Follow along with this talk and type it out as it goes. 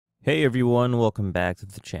Hey everyone, welcome back to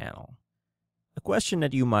the channel. A question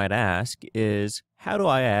that you might ask is, how do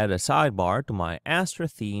I add a sidebar to my Astra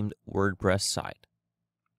themed WordPress site?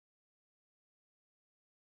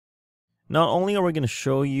 Not only are we going to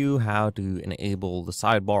show you how to enable the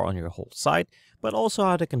sidebar on your whole site, but also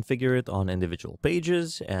how to configure it on individual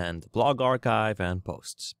pages and blog archive and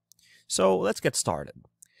posts. So let's get started.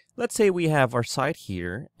 Let's say we have our site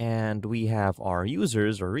here and we have our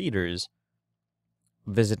users or readers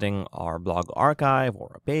visiting our blog archive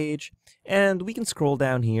or a page, and we can scroll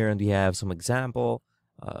down here and we have some example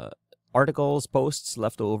articles, posts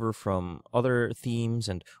left over from other themes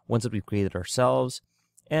and ones that we've created ourselves,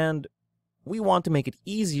 and we want to make it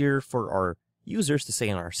easier for our users to stay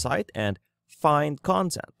on our site and find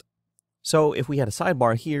content. So if we had a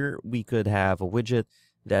sidebar here, we could have a widget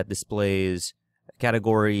that displays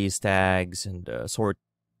categories, tags, and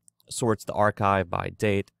sorts the archive by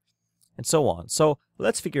date, and so on. So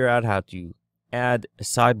let's figure out how to add a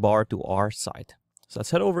sidebar to our site. So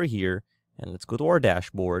let's head over here and let's go to our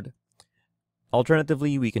dashboard.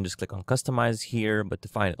 Alternatively, we can just click on Customize here, but to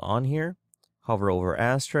find it on here, hover over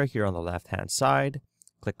Astra here on the left-hand side,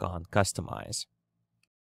 click on Customize.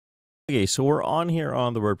 Okay, so we're on here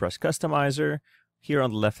on the WordPress Customizer. Here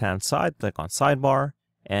on the left-hand side, click on Sidebar,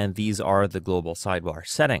 and these are the global sidebar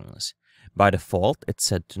settings. By default, it's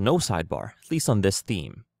set to no sidebar, at least on this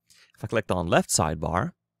theme. If I clicked on left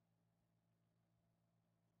sidebar,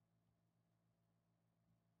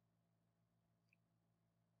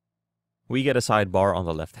 we get a sidebar on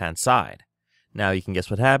the left-hand side. Now you can guess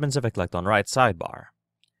what happens if I clicked on right sidebar.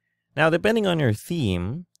 Now depending on your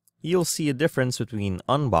theme, you'll see a difference between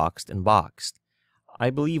unboxed and boxed. I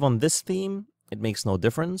believe on this theme, it makes no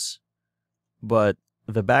difference, but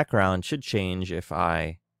the background should change if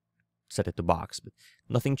I set it to box. But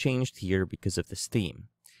nothing changed here because of this theme.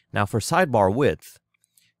 Now for sidebar width,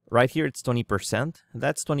 right here it's 20%.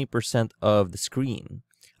 That's 20% of the screen.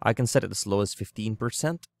 I can set it as low as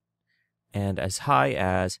 15% and as high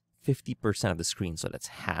as 50% of the screen. So that's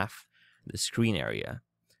half the screen area.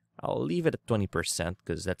 I'll leave it at 20%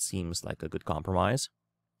 because that seems like a good compromise.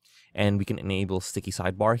 And we can enable sticky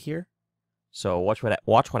sidebar here. So watch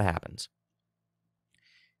what happens.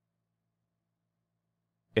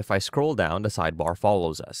 If I scroll down, the sidebar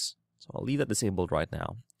follows us. So I'll leave that disabled right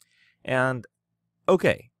now. And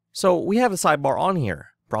okay, so we have a sidebar on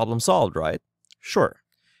here. Problem solved, right? Sure.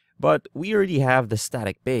 But we already have the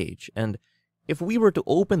static page. And if we were to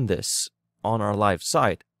open this on our live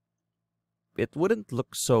site, it wouldn't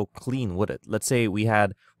look so clean, would it? Let's say we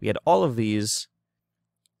had all of these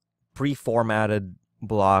pre-formatted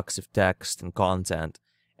blocks of text and content,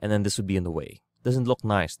 and then this would be in the way. Doesn't look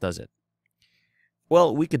nice, does it?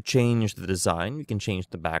 Well, we could change the design. We can change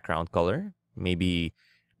the background color. Maybe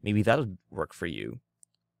that would work for you.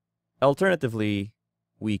 Alternatively,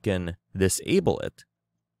 we can disable it.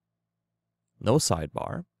 No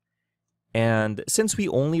sidebar. And since we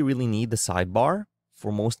only really need the sidebar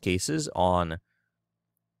for most cases on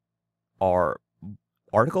our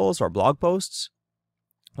articles or blog posts,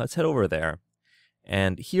 let's head over there.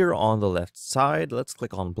 And here on the left side, let's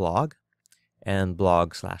click on blog and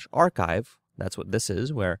blog/archive. That's what this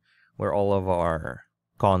is, where all of our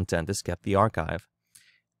content is kept, the archive.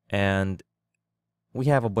 And we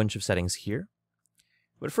have a bunch of settings here.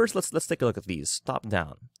 But first, let's take a look at these top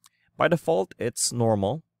down. By default, it's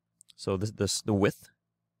normal. So this the width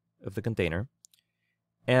of the container.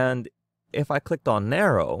 And if I clicked on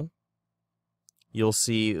narrow, you'll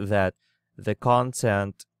see that the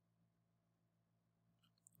content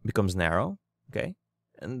becomes narrow, okay?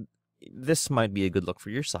 And this might be a good look for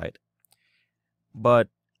your site. But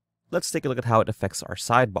let's take a look at how it affects our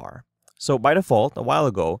sidebar. So by default, a while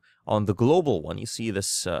ago, on the global one, you see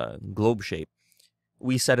this globe shape,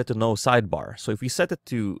 we set it to no sidebar. So if we set it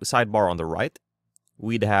to sidebar on the right,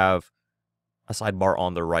 we'd have a sidebar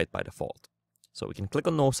on the right by default. So we can click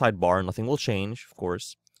on no sidebar, nothing will change, of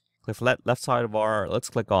course. Click left sidebar,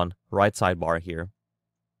 let's click on right sidebar here.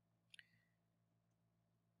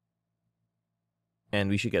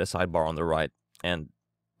 And we should get a sidebar on the right. And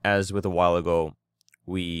as with a while ago,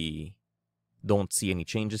 we don't see any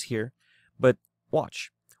changes here. But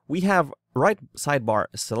watch, we have right sidebar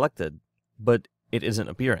selected, but it isn't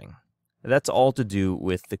appearing. That's all to do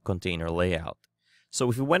with the container layout. So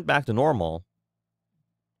if we went back to normal,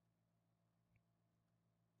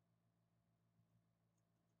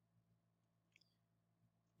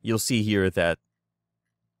 you'll see here that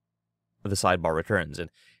the sidebar returns. And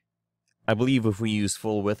I believe if we use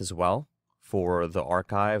full width as well for the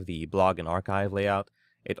archive, the blog and archive layout,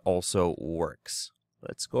 it also works.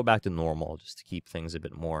 Let's go back to normal just to keep things a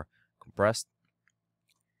bit more compressed.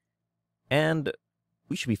 And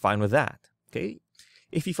we should be fine with that, okay?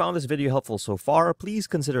 If you found this video helpful so far, please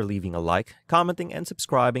consider leaving a like, commenting, and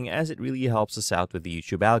subscribing, as it really helps us out with the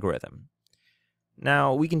YouTube algorithm.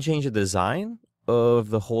 Now, we can change the design of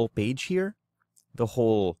the whole page here, the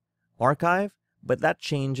whole archive, but that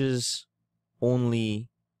changes only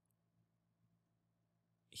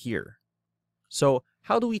here. So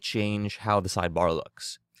how do we change how the sidebar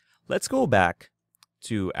looks? Let's go back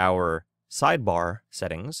to our sidebar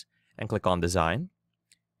settings and click on Design.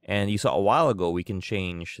 And you saw a while ago we can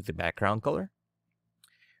change the background color.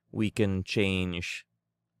 We can change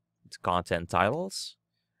the content titles,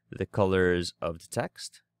 the colors of the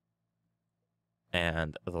text,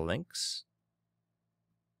 and the links.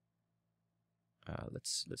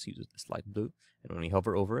 Let's use this light blue, and when we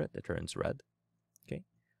hover over it, it turns red. Okay,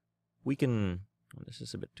 we can. Oh, this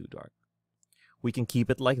is a bit too dark. We can keep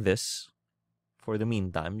it like this for the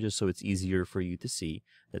meantime, just so it's easier for you to see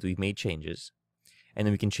that we've made changes. And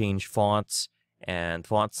then we can change fonts and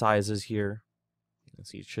font sizes here. You can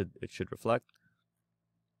see it should reflect.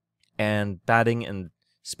 And padding and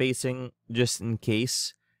spacing, just in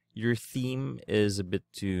case your theme is a bit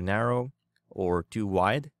too narrow or too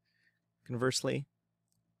wide, conversely.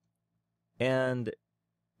 And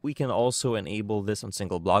we can also enable this on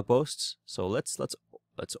single blog posts. So let's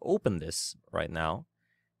open this right now.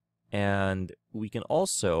 And we can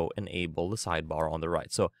also enable the sidebar on the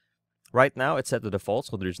right. So right now it's set to default,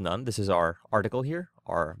 so there's none. This is our article here,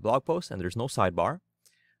 our blog post, and there's no sidebar.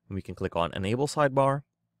 And we can click on Enable Sidebar.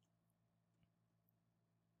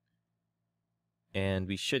 And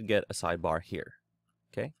we should get a sidebar here.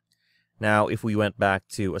 Okay. Now, if we went back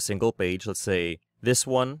to a single page, let's say this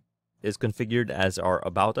one is configured as our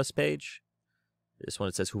About Us page. This one,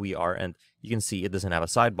 it says who we are, and you can see it doesn't have a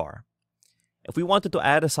sidebar. If we wanted to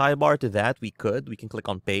add a sidebar to that, we could. We can click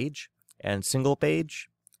on Page and Single Page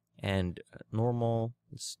and Normal.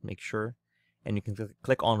 Let's make sure. And you can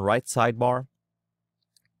click on Right Sidebar.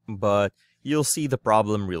 But you'll see the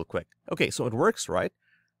problem real quick. Okay, so it works, right?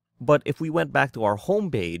 But if we went back to our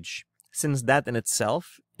home page, since that in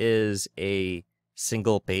itself is a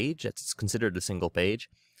single page, it's considered a single page,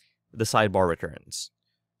 the sidebar returns.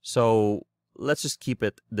 So let's just keep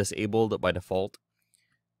it disabled by default,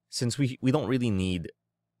 since we don't really need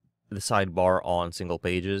the sidebar on single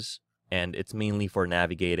pages, and it's mainly for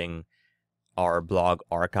navigating our blog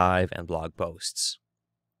archive and blog posts.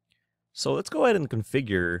 So let's go ahead and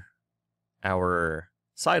configure our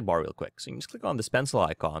sidebar real quick. So you can just click on this pencil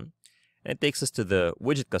icon, and it takes us to the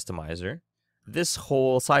widget customizer. This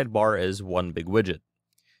whole sidebar is one big widget.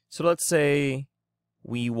 So let's say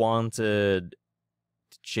we wanted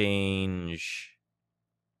to change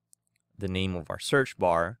the name of our search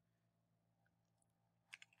bar.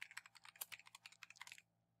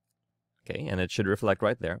 Okay, and it should reflect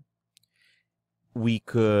right there. We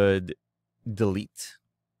could delete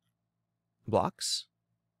blocks.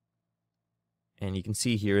 And you can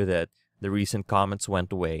see here that the recent comments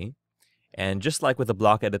went away. And just like with the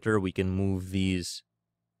block editor, we can move these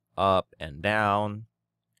up and down.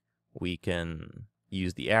 We can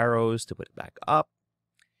use the arrows to put it back up.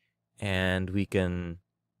 And we can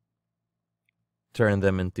turn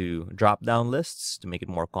them into drop-down lists to make it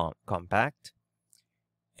more compact.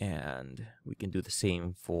 And we can do the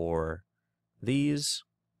same for these.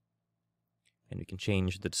 And we can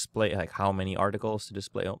change the display, like how many articles to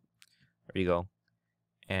display. Oh, there you go.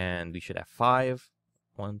 And we should have 5.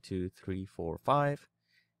 1, 2, 3, 4, 5.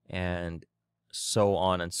 And so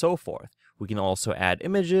on and so forth. We can also add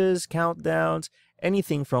images, countdowns,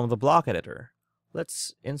 anything from the block editor.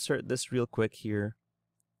 Let's insert this real quick here.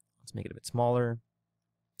 Let's make it a bit smaller.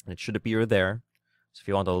 And it should appear there. So if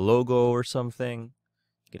you want a logo or something,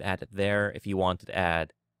 you could add it there. If you wanted to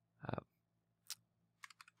add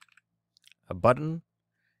a button,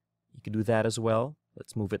 you could do that as well.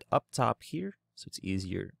 Let's move it up top here so it's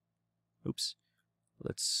easier. Oops.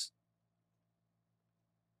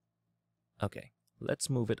 Okay, let's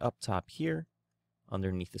move it up top here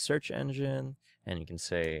underneath the search engine, and you can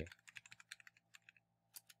say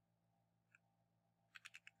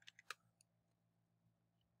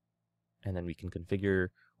and then we can configure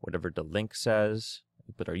whatever the link says.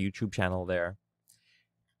 We put our YouTube channel there.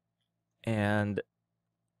 And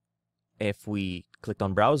if we clicked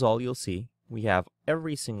on Browse All, you'll see we have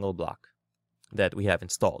every single block that we have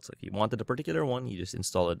installed. So if you wanted a particular one, you just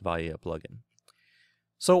install it via a plugin.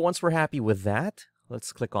 So once we're happy with that,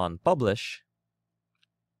 let's click on Publish.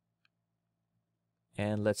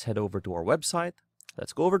 And let's head over to our website.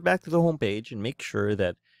 Let's go over back to the home page and make sure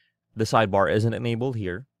that the sidebar isn't enabled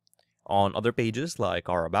here. On other pages, like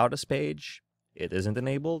our About Us page, it isn't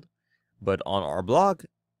enabled. But on our blog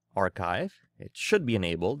archive, it should be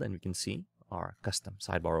enabled, and we can see our custom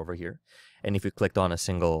sidebar over here. And if you clicked on a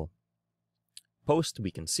single post,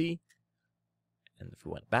 we can see. And if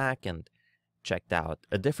we went back and checked out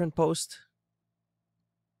a different post,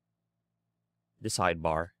 the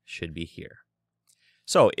sidebar should be here.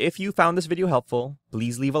 So if you found this video helpful,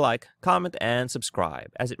 please leave a like, comment, and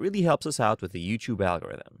subscribe, as it really helps us out with the YouTube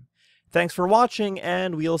algorithm. Thanks for watching,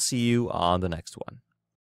 and we'll see you on the next one.